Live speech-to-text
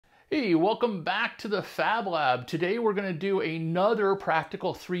Hey, welcome back to the Fab Lab. Today we're going to do another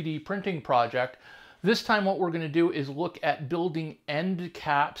practical 3D printing project. This time what we're going to do is look at building end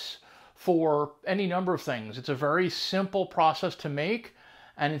caps for any number of things. It's a very simple process to make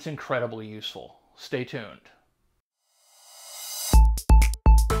and it's incredibly useful. Stay tuned.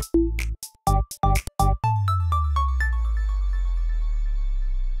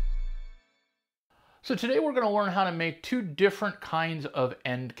 So today we're going to learn how to make two different kinds of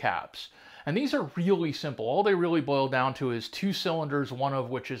end caps. And these are really simple. All they really boil down to is two cylinders, one of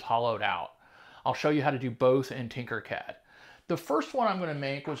which is hollowed out. I'll show you how to do both in TinkerCAD. The first one I'm going to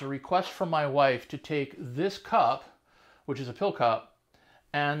make was a request from my wife to take this cup, which is a pill cup,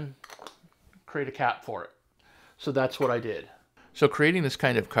 and create a cap for it. So that's what I did. So creating this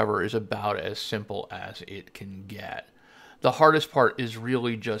kind of cover is about as simple as it can get. The hardest part is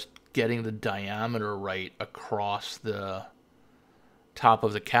really just getting the diameter right across the top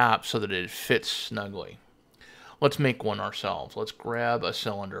of the cap so that it fits snugly. Let's make one ourselves. Let's grab a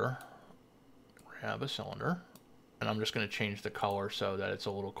cylinder, and I'm just going to change the color so that it's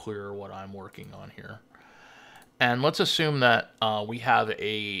a little clearer what I'm working on here. And let's assume that we have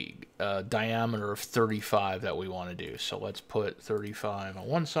a diameter of 35 that we want to do. So let's put 35 on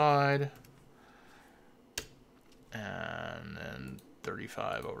one side, and then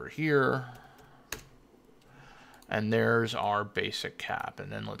 35 over here, and there's our basic cap. And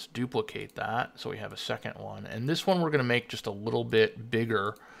then let's duplicate that so we have a second one, and this one we're going to make just a little bit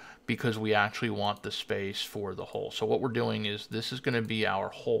bigger because we actually want the space for the hole. So what we're doing is this is going to be our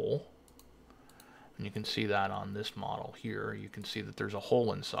hole, and you can see that on this model here. You can see that there's a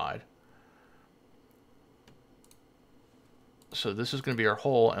hole inside. So this is going to be our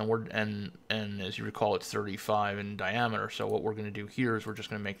hole, and as you recall, it's 35 in diameter. So what we're going to do here is we're just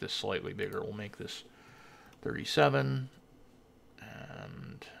going to make this slightly bigger. We'll make this 37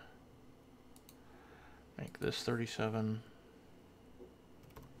 and make this 37.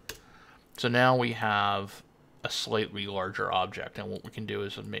 So now we have a slightly larger object, and what we can do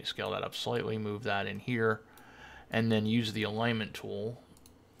is scale that up slightly, move that in here, and then use the alignment tool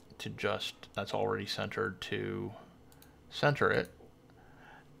to that's already centered, to center it,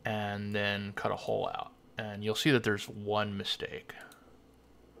 and then cut a hole out. And you'll see that there's one mistake.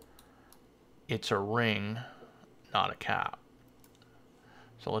 It's a ring, not a cap.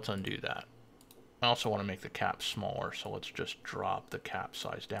 So let's undo that. I also want to make the cap smaller, so let's just drop the cap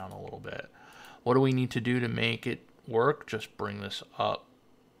size down a little bit. What do we need to do to make it work? Just bring this up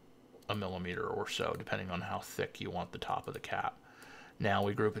a millimeter or so, depending on how thick you want the top of the cap. Now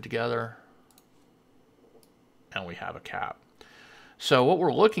we group it together, and we have a cap. So what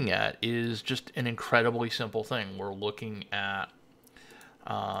we're looking at is just an incredibly simple thing. We're looking at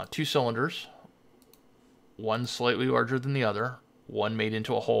two cylinders, one slightly larger than the other, one made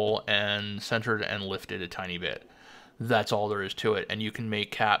into a hole and centered and lifted a tiny bit. That's all there is to it, and you can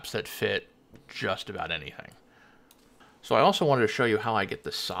make caps that fit just about anything. So I also wanted to show you how I get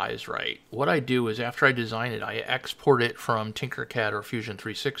the size right. What I do is after I design it, I export it from TinkerCAD or Fusion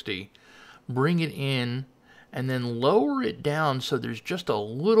 360, bring it in, and then lower it down so there's just a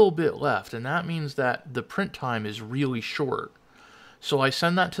little bit left, and that means that the print time is really short. So I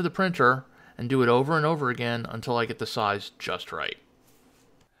send that to the printer and do it over and over again until I get the size just right.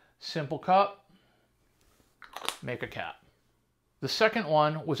 Simple cup, make a cap. The second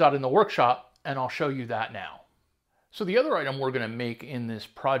one was out in the workshop, and I'll show you that now. So the other item we're going to make in this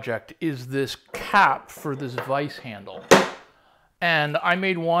project is this cap for this vise handle. And I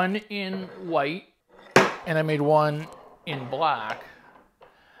made one in white, and I made one in black.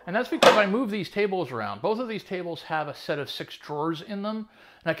 And that's because I moved these tables around. Both of these tables have a set of 6 drawers in them,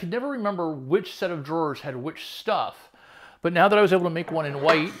 and I could never remember which set of drawers had which stuff. But now that I was able to make one in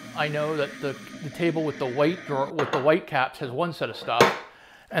white, I know that the table with the white caps has one set of stuff,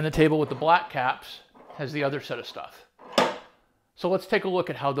 and the table with the black caps has the other set of stuff. So let's take a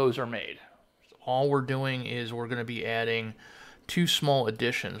look at how those are made. All we're doing is we're going to be adding two small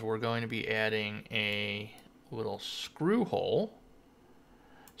additions. We're going to be adding a little screw hole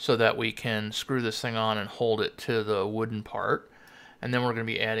so that we can screw this thing on and hold it to the wooden part. And then we're going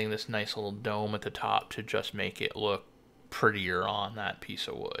to be adding this nice little dome at the top to just make it look prettier on that piece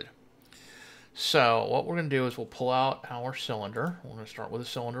of wood. So what we're going to do is we'll pull out our cylinder. We're going to start with a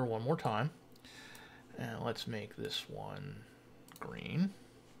cylinder one more time. And let's make this one green.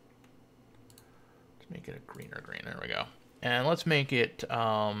 Let's make it a greener green. There we go. And let's make it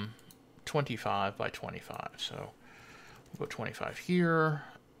 25 by 25. So we'll go 25 here,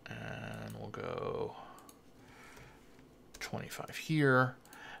 and we'll go 25 here.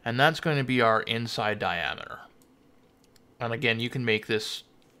 And that's going to be our inside diameter. And again, you can make this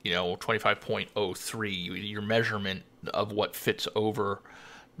you know, 25.03. Your measurement of what fits over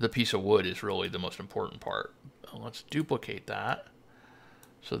the piece of wood is really the most important part. Let's duplicate that.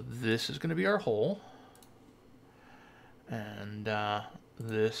 So this is going to be our hole. And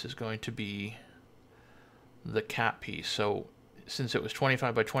this is going to be the cap piece. So since it was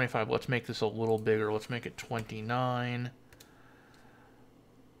 25 by 25, let's make this a little bigger. Let's make it 29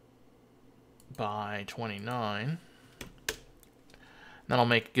 by 29.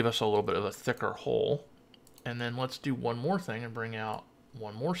 That'll give us a little bit of a thicker hole. And then let's do one more thing and bring out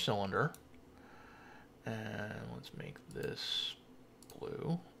one more cylinder. And let's make this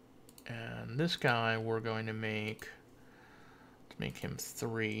blue. And this guy we're going to make him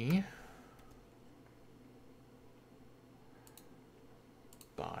 3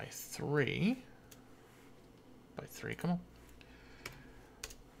 by 3 by 3. Come on.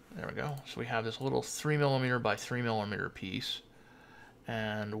 There we go. So we have this little 3mm by 3mm piece,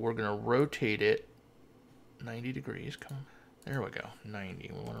 and we're going to rotate it 90 degrees. Come on. There we go.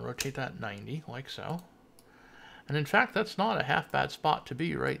 90. We want to rotate that 90 like so. And in fact, that's not a half bad spot to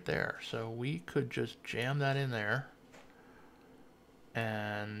be right there. So we could just jam that in there.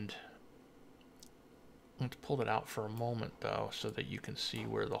 And let's pull it out for a moment though, so that you can see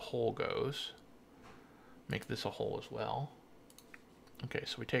where the hole goes. Make this a hole as well. Okay,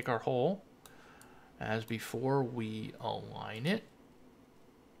 so we take our hole. As before, we align it.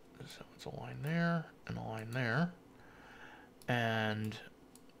 So it's a line there and a line there. And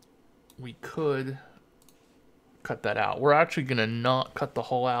we could cut that out. We're actually going to not cut the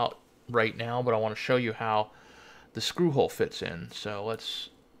hole out right now, but I want to show you how the screw hole fits in. So let's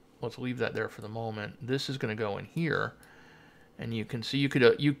leave that there for the moment. This is going to go in here, and you can see you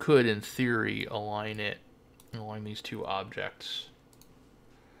could in theory align these two objects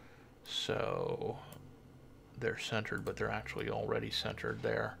so they're centered, but they're actually already centered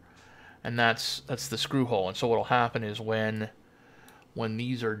there. And that's the screw hole. And so what'll happen is when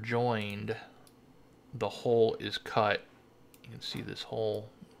these are joined, the hole is cut. You can see this hole.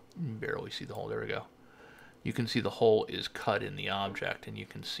 You can barely see the hole. There we go. You can see the hole is cut in the object, and you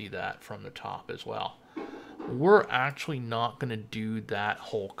can see that from the top as well. We're actually not going to do that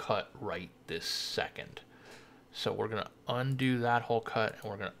hole cut right this second. So we're going to undo that hole cut, and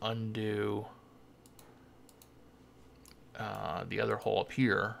we're going to undo the other hole up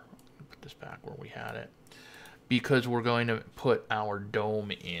here. Put this back where we had it, because we're going to put our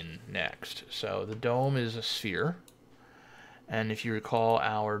dome in next. So the dome is a sphere. And if you recall,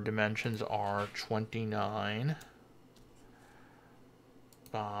 our dimensions are 29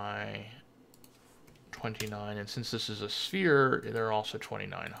 by 29. And since this is a sphere, they're also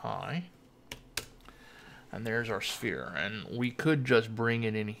 29 high. And there's our sphere. And we could just bring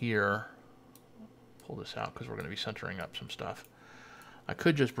it in here. Pull this out because we're going to be centering up some stuff. I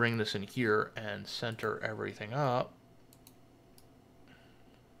could just bring this in here and center everything up.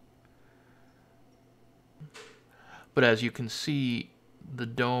 But as you can see, the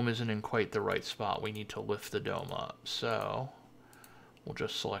dome isn't in quite the right spot. We need to lift the dome up. So we'll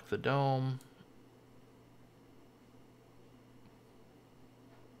just select the dome,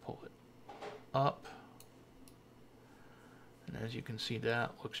 pull it up, and as you can see,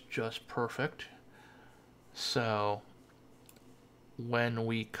 that looks just perfect. So when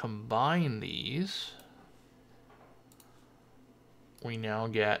we combine these, we now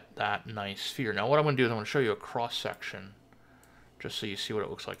get that nice sphere. Now what I'm going to do is I'm going to show you a cross section just so you see what it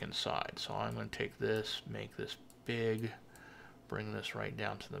looks like inside. So I'm going to take this, make this big, bring this right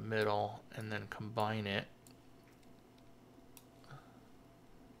down to the middle, and then combine it.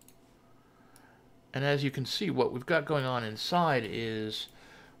 And as you can see, what we've got going on inside is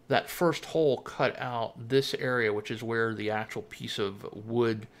that first hole cut out this area, which is where the actual piece of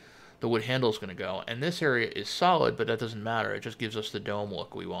wood, the wood handle, is going to go. And this area is solid, but that doesn't matter. It just gives us the dome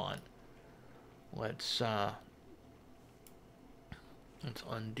look we want. Let's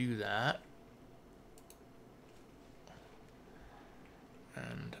undo that.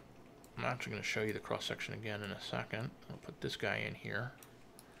 And I'm actually going to show you the cross section again in a second. I'll put this guy in here.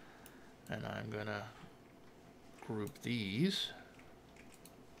 And I'm going to group these.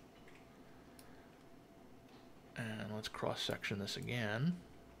 And let's cross section this again.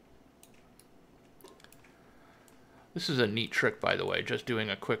 This is a neat trick, by the way, just doing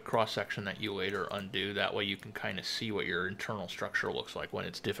a quick cross-section that you later undo. That way you can kind of see what your internal structure looks like when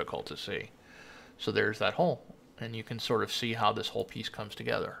it's difficult to see. So there's that hole, and you can sort of see how this whole piece comes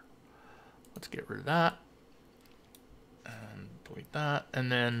together. Let's get rid of that, and delete that,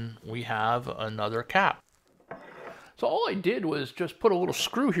 and then we have another cap. So all I did was just put a little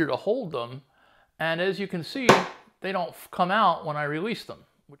screw here to hold them, and as you can see, they don't come out when I release them.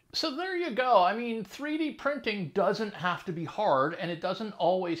 So there you go. I mean, 3D printing doesn't have to be hard, and it doesn't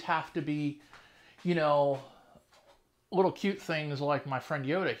always have to be, you know, little cute things like my friend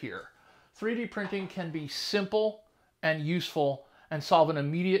Yoda here. 3D printing can be simple and useful and solve an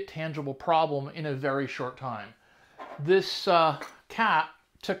immediate tangible problem in a very short time. This cat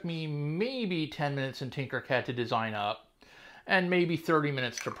took me maybe 10 minutes in TinkerCAD to design up and maybe 30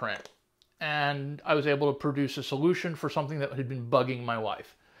 minutes to print. And I was able to produce a solution for something that had been bugging my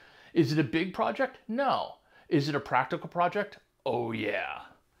wife. Is it a big project? No. Is it a practical project? Oh yeah.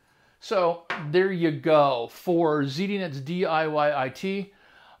 So there you go for ZDNet's DIY IT.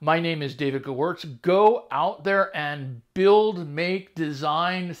 My name is David Gewirtz. Go out there and build, make,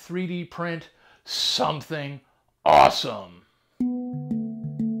 design, 3D print something awesome.